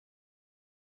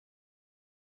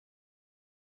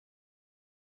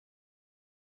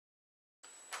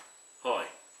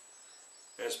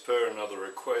As per another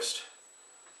request,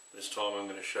 this time I'm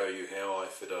going to show you how I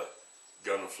fit a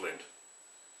gun flint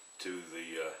to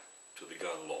the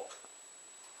gun lock.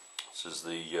 This is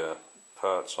the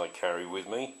parts I carry with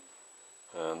me,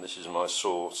 and this is my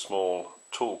small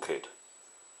toolkit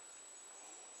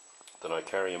that I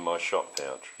carry in my shot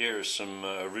pouch. Here are some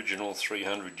original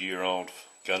 300-year-old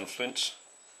gun flints,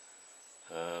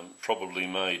 probably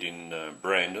made in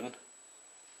Brandon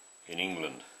in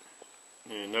England.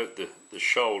 Now note the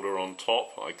shoulder on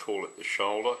top, I call it the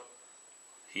shoulder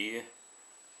here,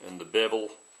 and the bevel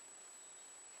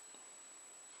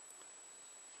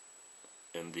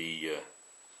and the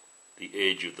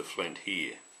edge of the flint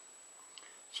here.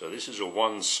 So this is a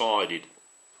one-sided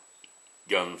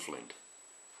gun flint.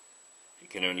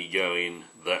 It can only go in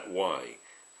that way,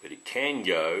 but it can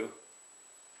go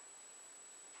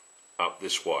up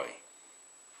this way,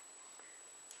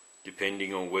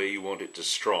 depending on where you want it to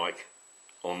strike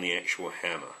on the actual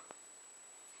hammer.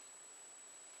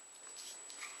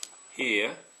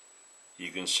 Here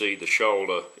you can see the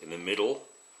shoulder in the middle,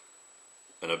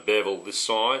 and a bevel this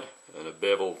side and a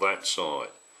bevel that side.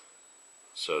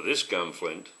 So this gun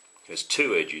flint has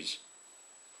two edges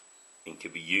and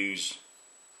can be used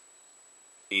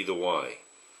either way.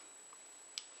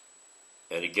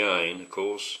 And again, of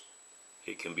course,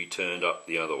 it can be turned up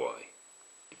the other way,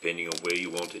 depending on where you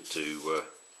want it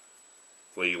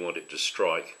to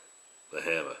strike the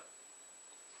hammer.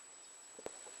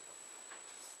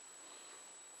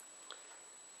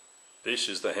 This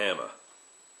is the hammer,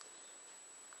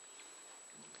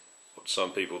 what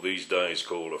some people these days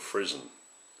call a frizzen,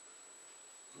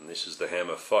 and this is the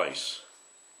hammer face.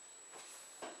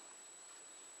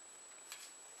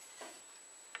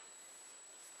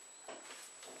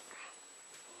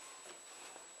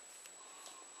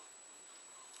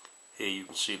 Here you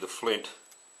can see the flint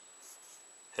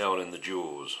held in the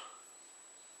jaws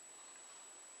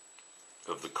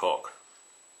of the cock.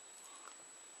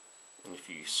 And if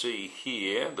you see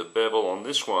here, the bevel on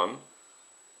this one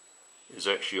is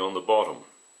actually on the bottom,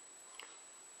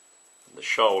 and the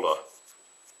shoulder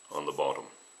on the bottom.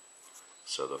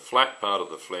 So the flat part of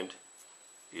the flint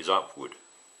is upward.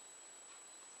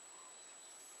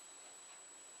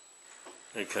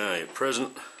 Okay, at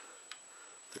present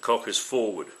the cock is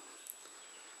forward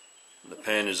and the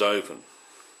pan is open.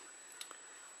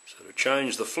 So to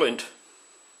change the flint,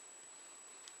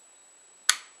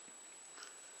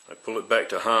 I pull it back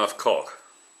to half cock.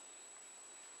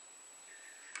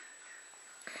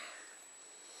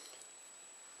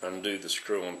 Undo the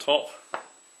screw on top.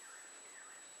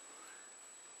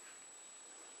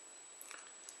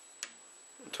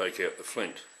 And take out the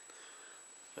flint.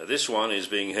 Now this one is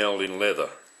being held in leather.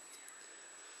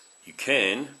 You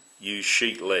can use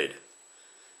sheet lead.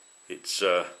 It's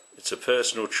a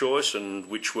personal choice and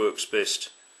which works best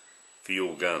for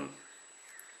your gun.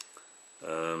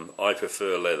 I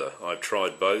prefer leather. I've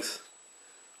tried both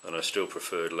and I still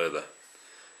preferred leather.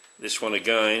 This one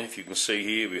again, if you can see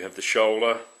here, we have the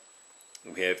shoulder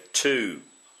and we have two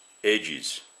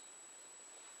edges,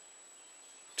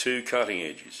 two cutting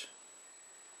edges.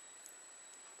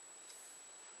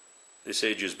 This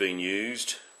edge has been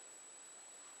used,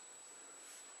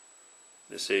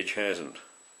 this edge hasn't.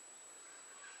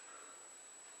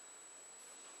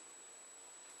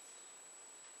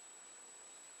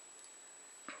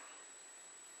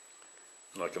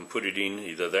 And I can put it in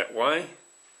either that way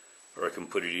or I can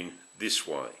put it in this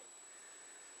way.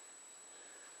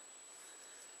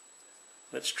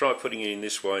 Let's try putting it in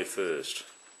this way first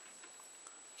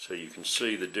so you can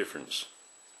see the difference.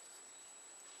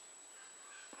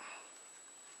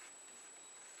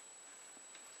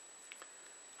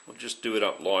 We'll just do it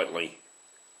up lightly.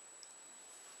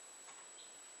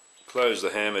 Close the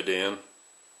hammer down,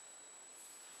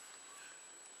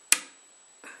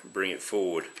 bring it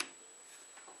forward.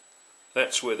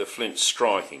 That's where the flint's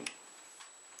striking,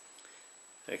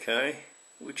 okay,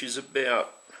 which is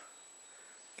about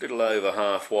a little over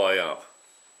halfway up,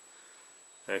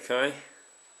 okay,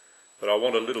 but I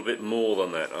want a little bit more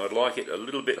than that. I'd like it a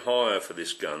little bit higher for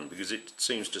this gun because it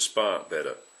seems to spark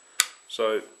better.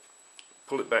 So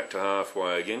pull it back to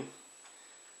halfway again,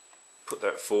 put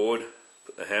that forward,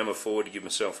 put the hammer forward to give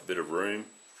myself a bit of room,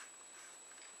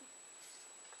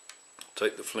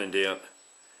 take the flint out,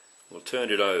 we'll turn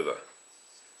it over.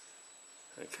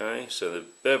 Okay, so the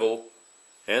bevel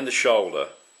and the shoulder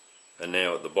are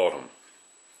now at the bottom,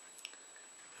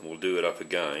 and we'll do it up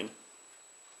again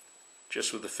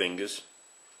just with the fingers.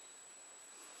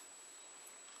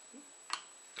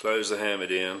 Close the hammer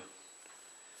down,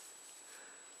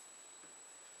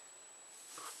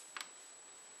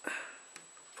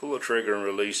 pull the trigger and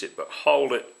release it, but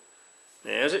hold it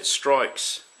Now as it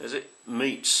strikes, as it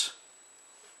meets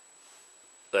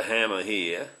the hammer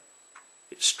here,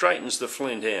 it straightens the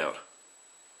flint out,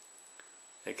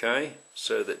 okay,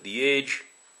 so that the edge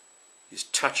is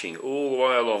touching all the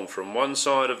way along from one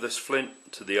side of this flint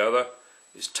to the other,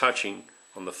 is touching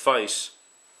on the face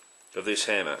of this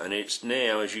hammer, and it's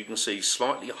now, as you can see,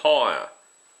 slightly higher,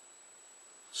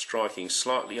 striking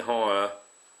slightly higher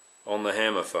on the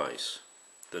hammer face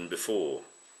than before.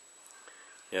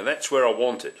 Now that's where I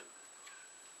want it.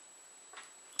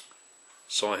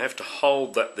 So I have to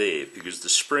hold that there because the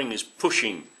spring is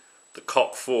pushing the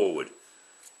cock forward.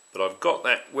 But I've got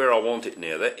that where I want it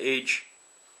now. That edge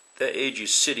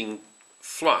is sitting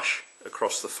flush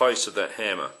across the face of that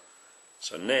hammer.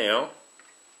 So now,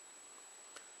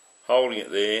 holding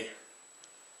it there,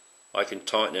 I can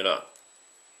tighten it up.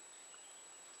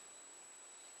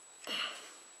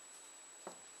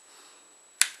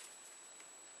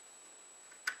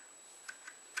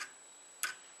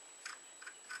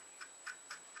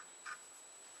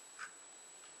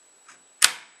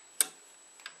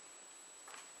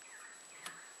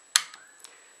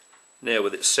 Now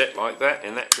with it set like that,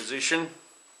 in that position,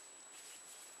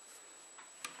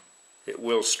 it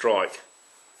will strike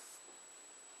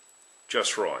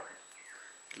just right.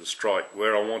 It'll strike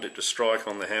where I want it to strike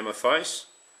on the hammer face,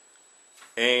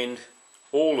 and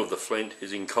all of the flint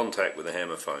is in contact with the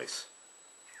hammer face.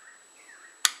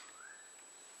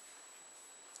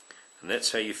 And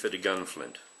that's how you fit a gun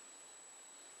flint.